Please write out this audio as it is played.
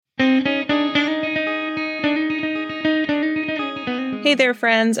Hey there,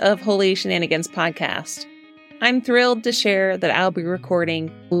 friends of Holy Shenanigans Podcast. I'm thrilled to share that I'll be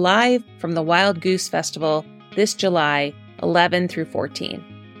recording live from the Wild Goose Festival this July 11 through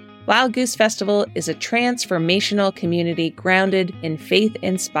 14. Wild Goose Festival is a transformational community grounded in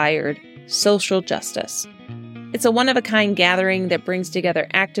faith-inspired social justice. It's a one-of-a-kind gathering that brings together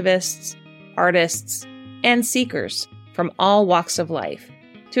activists, artists, and seekers from all walks of life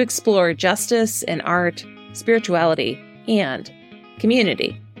to explore justice in art, spirituality, and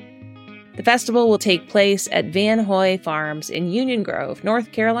community. The festival will take place at Van Hoy Farms in Union Grove,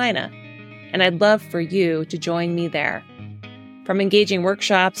 North Carolina, and I'd love for you to join me there. From engaging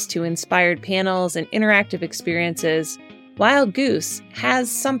workshops to inspired panels and interactive experiences, Wild Goose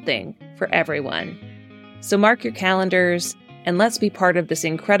has something for everyone. So mark your calendars and let's be part of this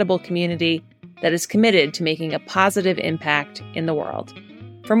incredible community that is committed to making a positive impact in the world.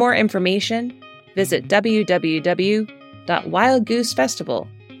 For more information, visit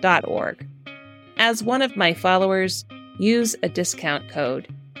www.wildgoosefestival.org. As one of my followers, use a discount code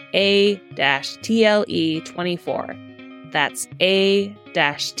A-TLE24. That's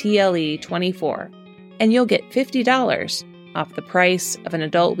A-TLE24. And you'll get $50 off the price of an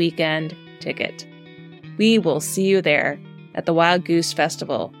adult weekend ticket. We will see you there at the Wild Goose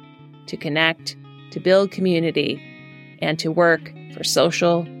Festival to connect, to build community, and to work for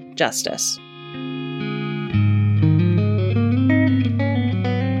social justice.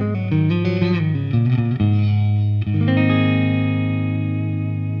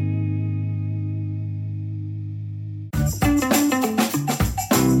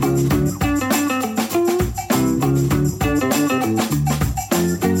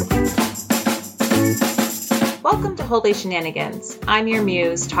 Welcome to Holy Shenanigans. I'm your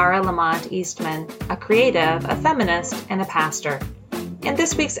muse, Tara Lamont Eastman, a creative, a feminist, and a pastor. In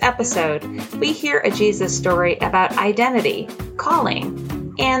this week's episode, we hear a Jesus story about identity,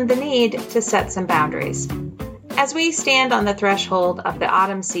 calling, and the need to set some boundaries. As we stand on the threshold of the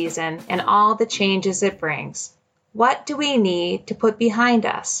autumn season and all the changes it brings, what do we need to put behind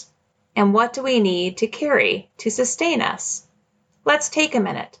us? And what do we need to carry to sustain us? Let's take a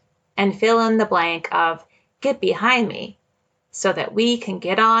minute and fill in the blank of "get behind me" so that we can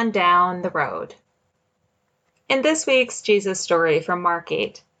get on down the road. In this week's Jesus story from Mark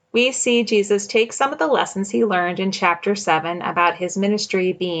 8, we see Jesus take some of the lessons he learned in chapter 7 about his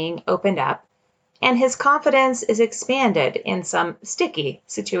ministry being opened up, and his confidence is expanded in some sticky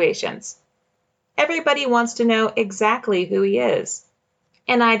situations. Everybody wants to know exactly who he is,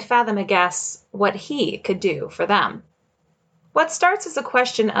 and I'd fathom a guess what he could do for them. What starts as a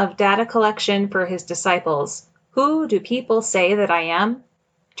question of data collection for his disciples, "Who do people say that I am?"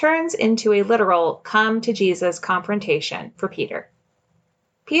 turns into a literal come to Jesus confrontation for Peter.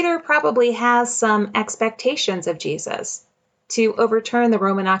 Peter probably has some expectations of Jesus to overturn the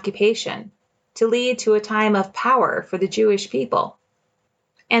Roman occupation, to lead to a time of power for the Jewish people.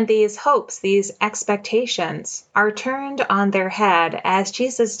 And these hopes, these expectations, are turned on their head as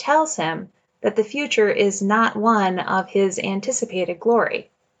Jesus tells him that the future is not one of his anticipated glory,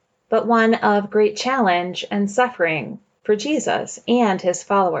 but one of great challenge and suffering for Jesus and his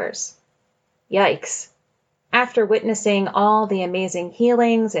followers. Yikes. After witnessing all the amazing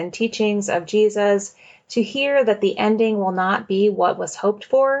healings and teachings of Jesus, to hear that the ending will not be what was hoped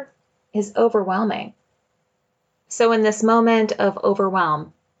for is overwhelming. So in this moment of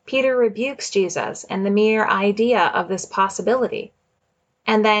overwhelm, Peter rebukes Jesus and the mere idea of this possibility.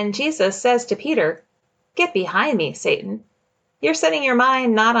 And then Jesus says to Peter, "Get behind me, Satan. You're setting your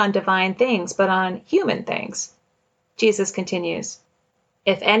mind not on divine things, but on human things." Jesus continues,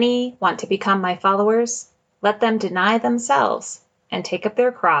 "If any want to become my followers, let them deny themselves and take up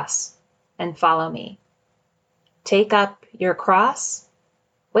their cross and follow me." Take up your cross?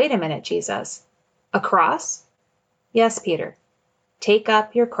 Wait a minute, Jesus. A cross? Yes, Peter. Take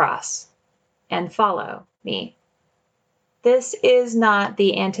up your cross and follow me. This is not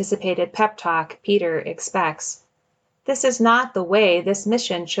the anticipated pep talk Peter expects. This is not the way this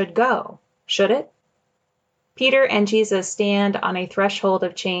mission should go, should it? Peter and Jesus stand on a threshold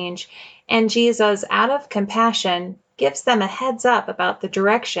of change, and Jesus, out of compassion, gives them a heads up about the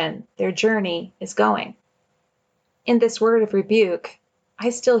direction their journey is going. In this word of rebuke, I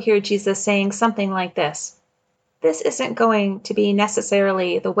still hear Jesus saying something like this: "This isn't going to be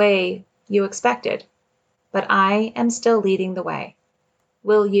necessarily the way you expected, but I am still leading the way.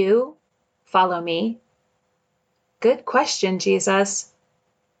 Will you follow me?" Good question, Jesus.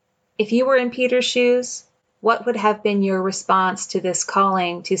 If you were in Peter's shoes, what would have been your response to this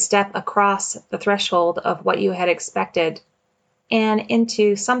calling to step across the threshold of what you had expected and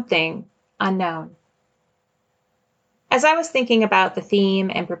into something unknown? As I was thinking about the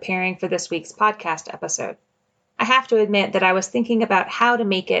theme and preparing for this week's podcast episode, I have to admit that I was thinking about how to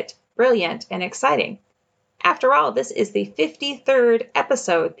make it brilliant and exciting. After all, this is the 53rd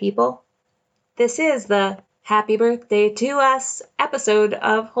episode, people. This is the Happy Birthday to Us episode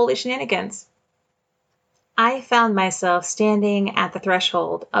of Holy Shenanigans. I found myself standing at the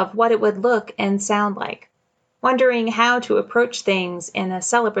threshold of what it would look and sound like, wondering how to approach things in a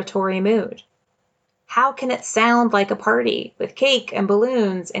celebratory mood. How can it sound like a party with cake and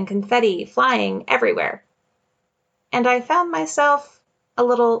balloons and confetti flying everywhere? And I found myself a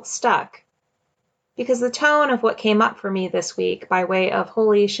little stuck, because the tone of what came up for me this week by way of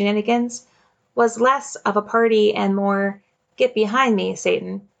Holy Shenanigans was less of a party and more get behind me,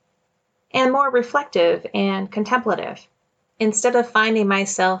 Satan, and more reflective and contemplative. Instead of finding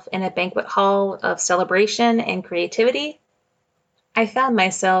myself in a banquet hall of celebration and creativity, I found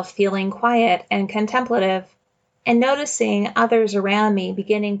myself feeling quiet and contemplative and noticing others around me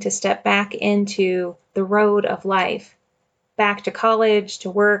beginning to step back into the road of life, back to college, to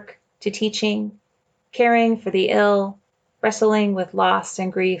work, to teaching, caring for the ill, wrestling with loss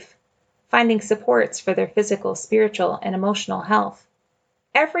and grief, finding supports for their physical, spiritual, and emotional health.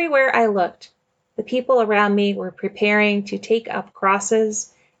 Everywhere I looked, the people around me were preparing to take up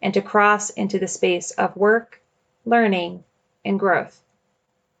crosses and to cross into the space of work, learning, and growth.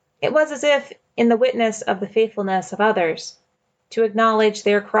 It was as if, in the witness of the faithfulness of others, to acknowledge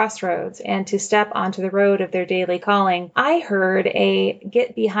their crossroads and to step onto the road of their daily calling, I heard a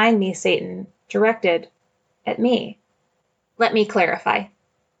 "Get behind me, Satan" directed at me. Let me clarify.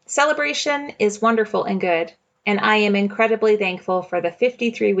 Celebration is wonderful and good, and I am incredibly thankful for the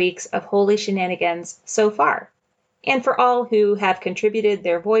 53 weeks of Holy Shenanigans so far, and for all who have contributed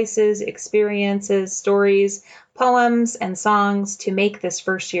their voices, experiences, stories, poems, and songs to make this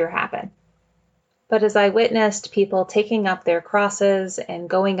first year happen. But as I witnessed people taking up their crosses and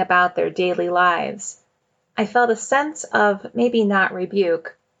going about their daily lives, I felt a sense of maybe not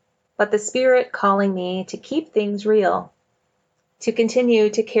rebuke, but the Spirit calling me to keep things real, to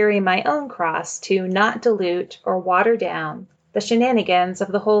continue to carry my own cross, to not dilute or water down the shenanigans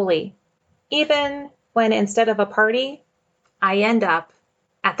of the holy, even when instead of a party, I end up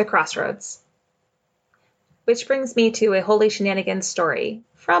at the crossroads. Which brings me to a Holy Shenanigans story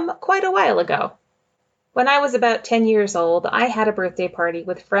from quite a while ago. When I was about 10 years old, I had a birthday party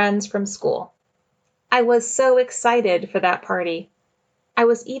with friends from school. I was so excited for that party. I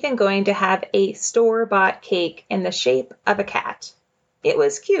was even going to have a store-bought cake in the shape of a cat. It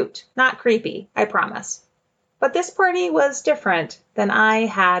was cute, not creepy, I promise. But this party was different than I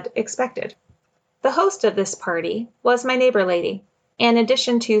had expected. The host of this party was my neighbor lady. In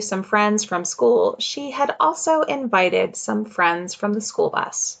addition to some friends from school, she had also invited some friends from the school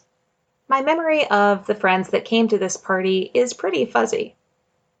bus. My memory of the friends that came to this party is pretty fuzzy.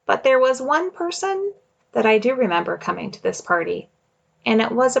 But there was one person that I do remember coming to this party, and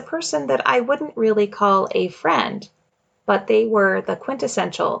it was a person that I wouldn't really call a friend, but they were the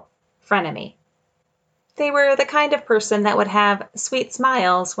quintessential frenemy. They were the kind of person that would have sweet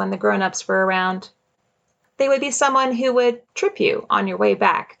smiles when the grown-ups were around. They would be someone who would trip you on your way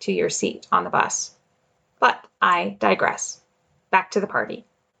back to your seat on the bus. But I digress. Back to the party.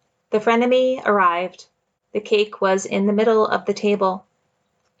 The frenemy arrived. The cake was in the middle of the table.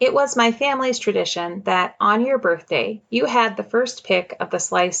 It was my family's tradition that on your birthday, you had the first pick of the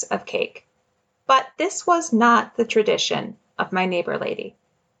slice of cake. But this was not the tradition of my neighbor lady.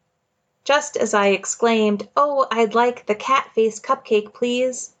 Just as I exclaimed, "Oh, I'd like the cat face cupcake,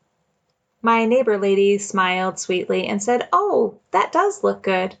 please," my neighbor lady smiled sweetly and said, "Oh, that does look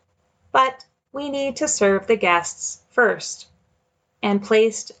good, but we need to serve the guests first," and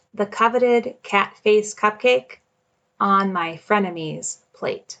placed the coveted cat face cupcake on my frenemy's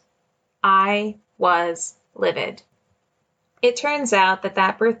plate. I was livid. It turns out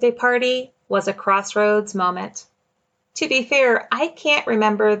that birthday party was a crossroads moment. To be fair, I can't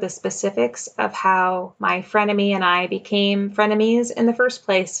remember the specifics of how my frenemy and I became frenemies in the first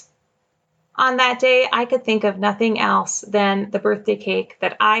place. On that day, I could think of nothing else than the birthday cake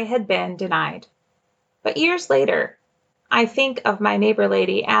that I had been denied. But years later, I think of my neighbor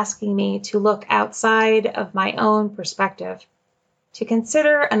lady asking me to look outside of my own perspective, to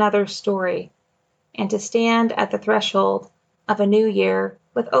consider another story, and to stand at the threshold of a new year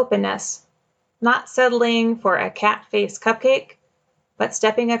with openness, not settling for a cat face cupcake, but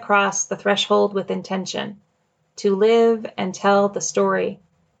stepping across the threshold with intention, to live and tell the story,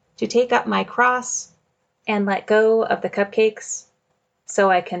 to take up my cross and let go of the cupcakes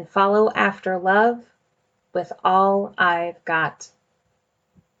so I can follow after love with all I've got.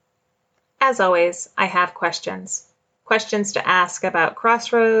 As always, I have questions questions to ask about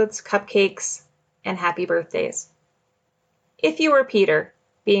crossroads, cupcakes, and happy birthdays. If you were Peter,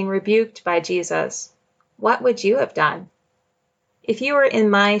 being rebuked by Jesus, what would you have done? If you were in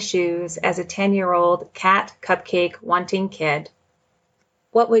my shoes as a 10-year-old cat cupcake wanting kid,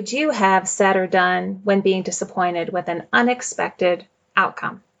 what would you have said or done when being disappointed with an unexpected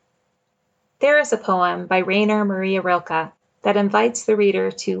outcome? There is a poem by Rainer Maria Rilke that invites the reader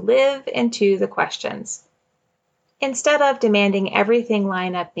to live into the questions. Instead of demanding everything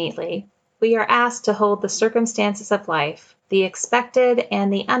line up neatly, we are asked to hold the circumstances of life, the expected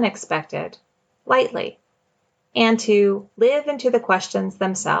and the unexpected, lightly, and to live into the questions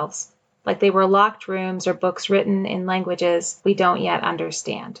themselves, like they were locked rooms or books written in languages we don't yet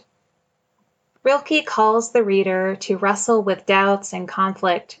understand. Rilke calls the reader to wrestle with doubts and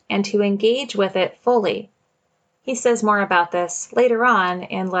conflict and to engage with it fully. He says more about this later on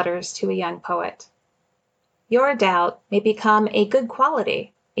in Letters to a Young Poet. Your doubt may become a good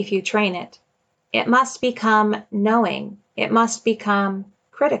quality if you train it. It must become knowing. It must become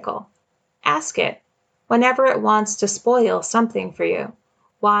critical. Ask it whenever it wants to spoil something for you,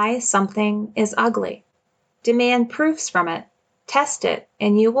 why something is ugly. Demand proofs from it. Test it,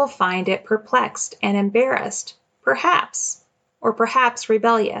 and you will find it perplexed and embarrassed, perhaps, or perhaps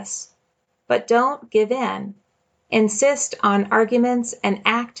rebellious. But don't give in. Insist on arguments and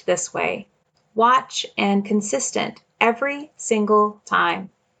act this way. Watch and consistent every single time.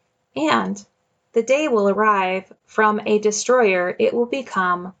 And the day will arrive, from a destroyer it will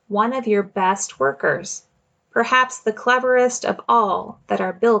become one of your best workers, perhaps the cleverest of all that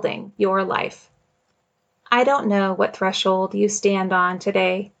are building your life. I don't know what threshold you stand on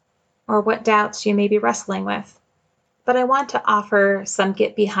today, or what doubts you may be wrestling with, but I want to offer some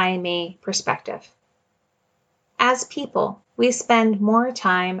get behind me perspective. As people, we spend more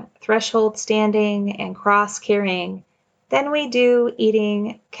time threshold standing and cross carrying than we do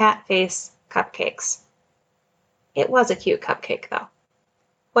eating cat face cupcakes. It was a cute cupcake, though.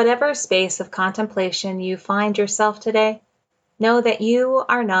 Whatever space of contemplation you find yourself today, know that you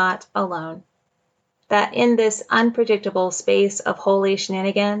are not alone. That in this unpredictable space of holy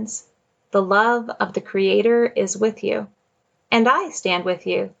shenanigans, the love of the Creator is with you, and I stand with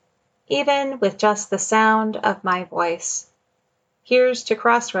you, even with just the sound of my voice. Here's to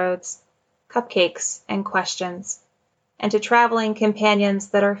crossroads, cupcakes, and questions, and to traveling companions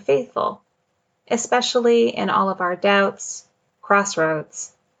that are faithful, especially in all of our doubts,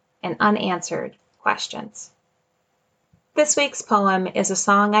 crossroads, and unanswered questions. This week's poem is a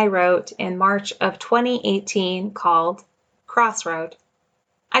song I wrote in March of 2018 called Crossroad.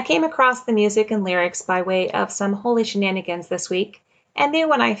 I came across the music and lyrics by way of some holy shenanigans this week, and knew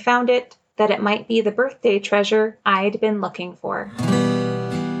when I found it that it might be the birthday treasure I'd been looking for.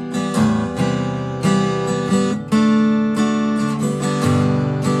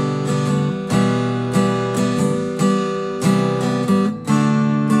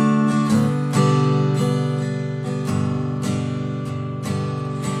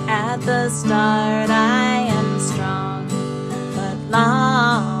 At the start I am strong, but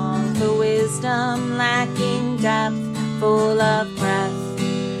long for wisdom, lacking depth, full of breath,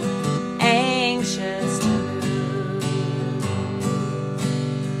 anxious to move.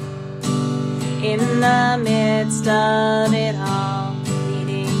 In the midst of it all,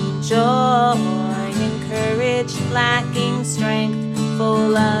 needing joy and courage, lacking strength,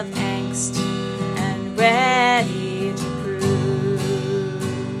 full of angst, and ready to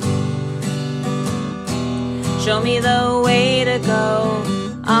show me the way to go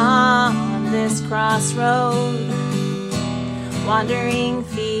on this crossroad, wandering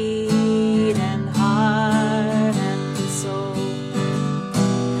feet and heart and soul.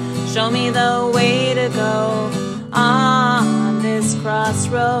 Show me the way to go on this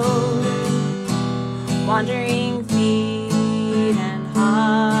crossroad, wandering feet and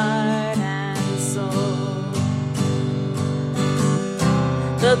heart and soul.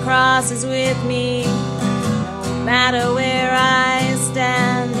 The cross is with me, no matter where I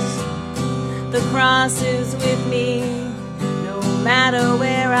stand. The cross is with me, no matter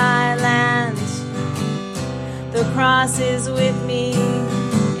where I land. The cross is with me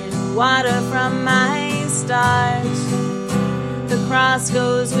in water from my start. The cross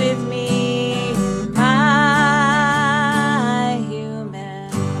goes with me in my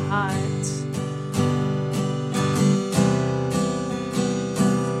human heart.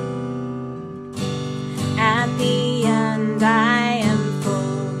 At the end I am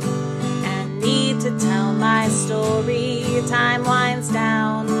full and need to tell my story. Time winds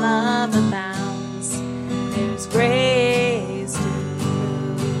down, love abounds, there's grace to do.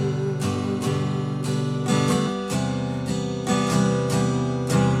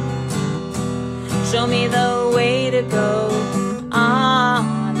 Show me the way to go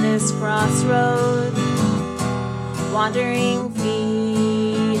on this crossroad. Wandering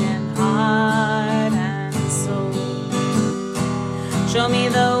feet and heart and soul. Show me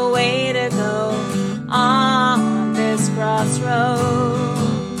the way to go on this crossroad.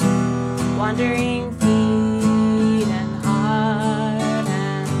 Wandering feet and heart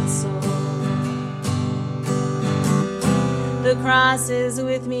and soul. The cross is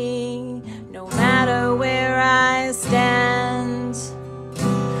with me, no matter where I stand.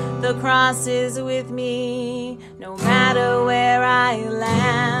 The cross is with me, no matter where I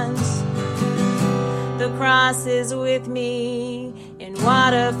land. The cross is with me in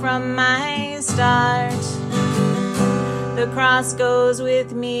water from my start. The cross goes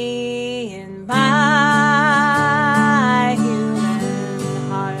with me in my human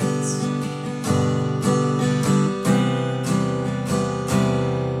heart.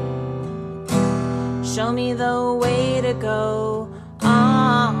 Show me the way to go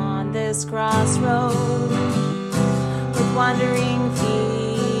on this crossroad with wandering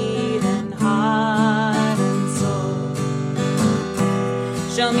feet and heart and soul.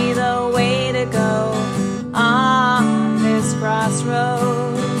 Show me the way to go on this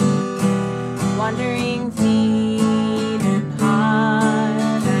crossroad, wandering feet and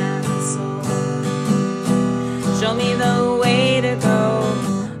heart and soul. Show me the way to go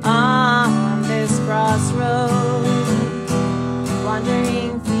on this crossroad,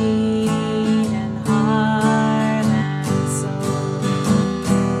 wandering feet and heart and soul.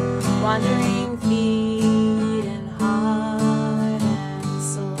 Wandering feet and heart and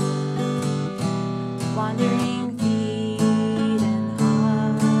soul. Wandering feet and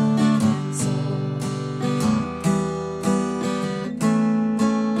heart and soul.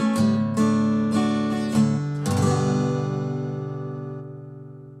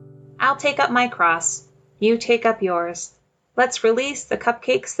 I'll take up my cross. You take up yours. Let's release the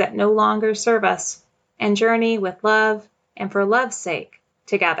cupcakes that no longer serve us and journey with love and for love's sake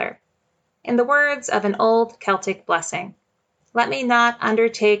together. In the words of an old Celtic blessing, let me not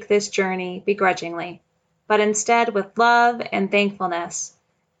undertake this journey begrudgingly, but instead with love and thankfulness,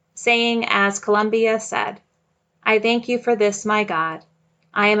 saying as Columbia said, I thank you for this, my God.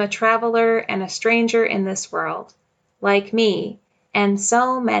 I am a traveler and a stranger in this world, like me and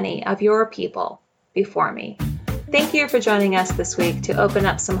so many of your people before me. Thank you for joining us this week to open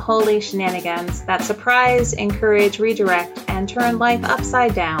up some holy shenanigans that surprise, encourage, redirect, and turn life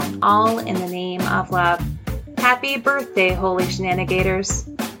upside down, all in the name of love. Happy birthday, holy shenanigators.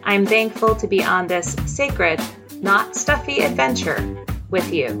 I'm thankful to be on this sacred, not stuffy adventure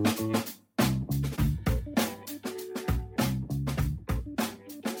with you.